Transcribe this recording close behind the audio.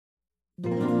You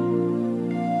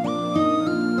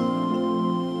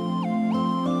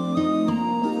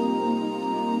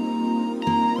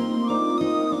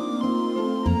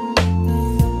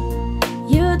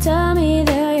tell me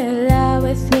that you're in love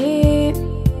with me,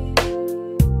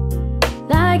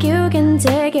 like you can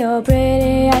take your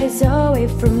pretty eyes away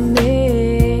from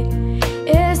me.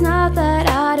 It's not that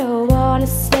I don't wanna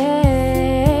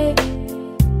stay,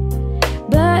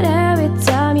 but every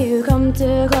time you come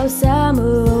too close I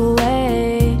move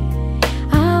away.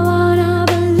 I wanna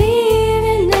believe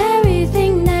in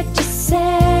everything that you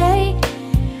say,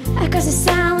 'cause it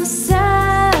sounds so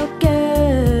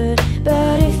good.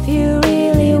 But if you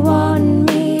really want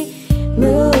me,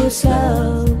 move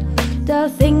slow. The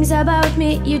things about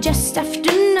me you just have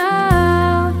to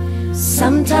know.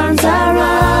 Sometimes I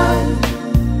run,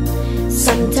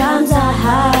 sometimes I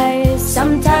hide,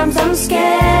 sometimes I'm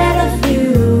scared of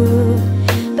you.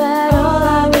 But all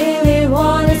I really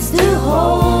want is to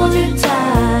hold you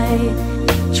tight,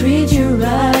 treat you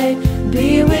right,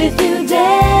 be with you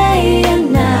day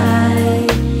and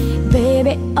night.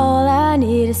 Baby, all I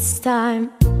need is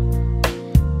time.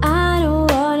 I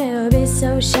don't wanna be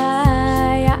so shy.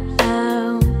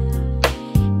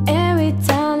 Every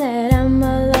time that I'm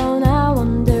alone I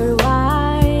wonder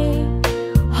why.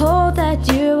 Hope that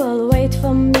you will wait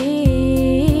for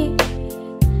me.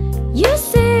 You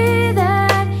see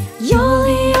that you're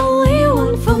the only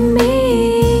one for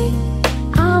me.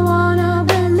 I wanna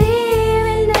believe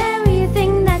in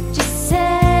everything that you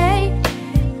say,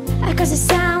 'cause it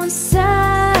sounds so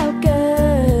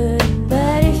good.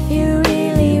 But if you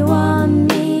really want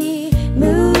me,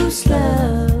 move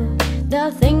slow. The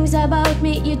things about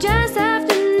me you just have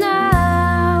to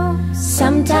know.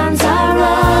 Sometimes I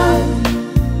run,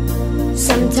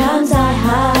 sometimes I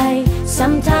hide,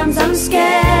 sometimes I'm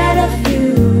scared of you.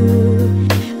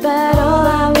 But all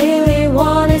I really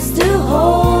want is to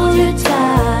hold you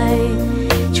tight,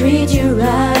 treat you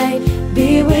right, be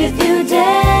with you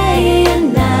day and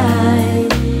night.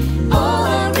 All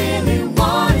I really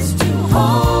want is to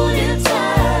hold you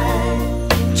tight,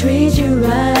 treat you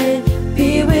right,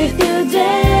 be with you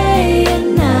day and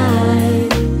night.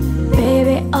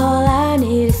 Baby, all I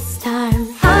need is time.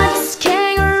 I just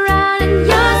can't go around in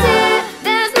your city.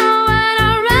 There's nowhere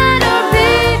I'd rather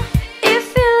be. If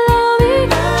you love me,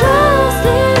 trust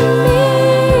in me,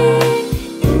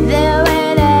 the way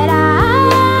that I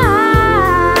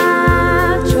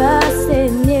trust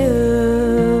in you.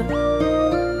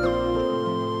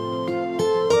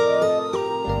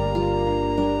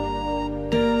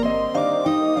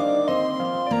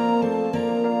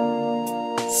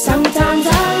 Sometimes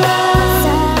I run,